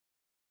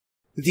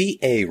The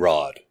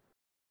A-rod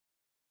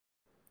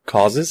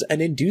causes an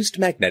induced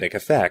magnetic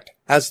effect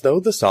as though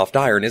the soft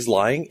iron is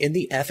lying in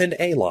the F and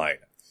A line.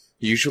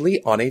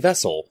 Usually on a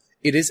vessel,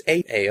 it is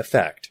a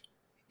effect.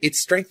 Its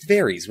strength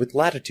varies with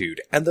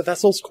latitude and the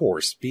vessel's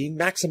course being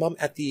maximum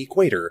at the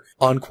equator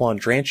on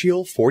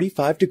quadrantial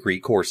 45-degree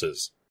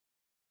courses.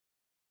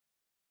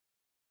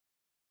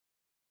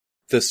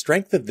 The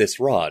strength of this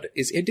rod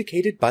is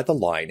indicated by the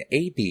line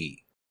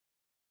AB.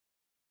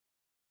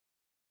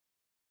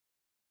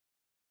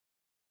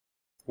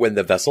 When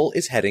the vessel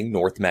is heading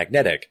north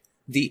magnetic,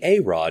 the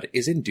A-rod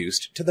is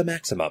induced to the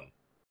maximum.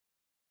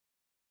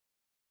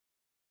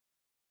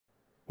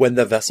 When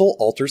the vessel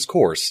alters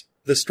course,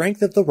 the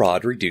strength of the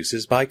rod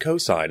reduces by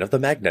cosine of the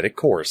magnetic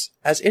course,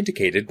 as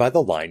indicated by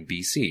the line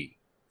BC.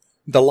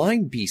 The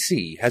line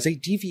BC has a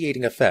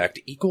deviating effect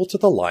equal to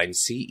the line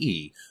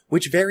CE,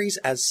 which varies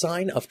as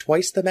sine of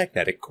twice the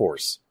magnetic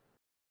course.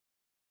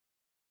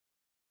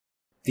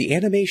 The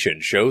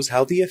animation shows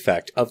how the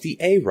effect of the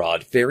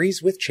A-rod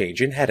varies with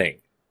change in heading.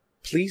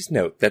 Please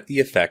note that the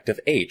effect of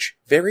H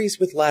varies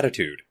with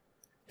latitude.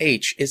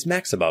 H is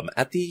maximum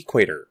at the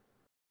equator.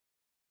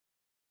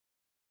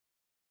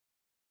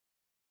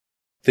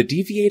 The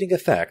deviating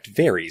effect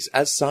varies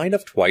as sine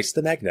of twice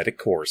the magnetic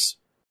course.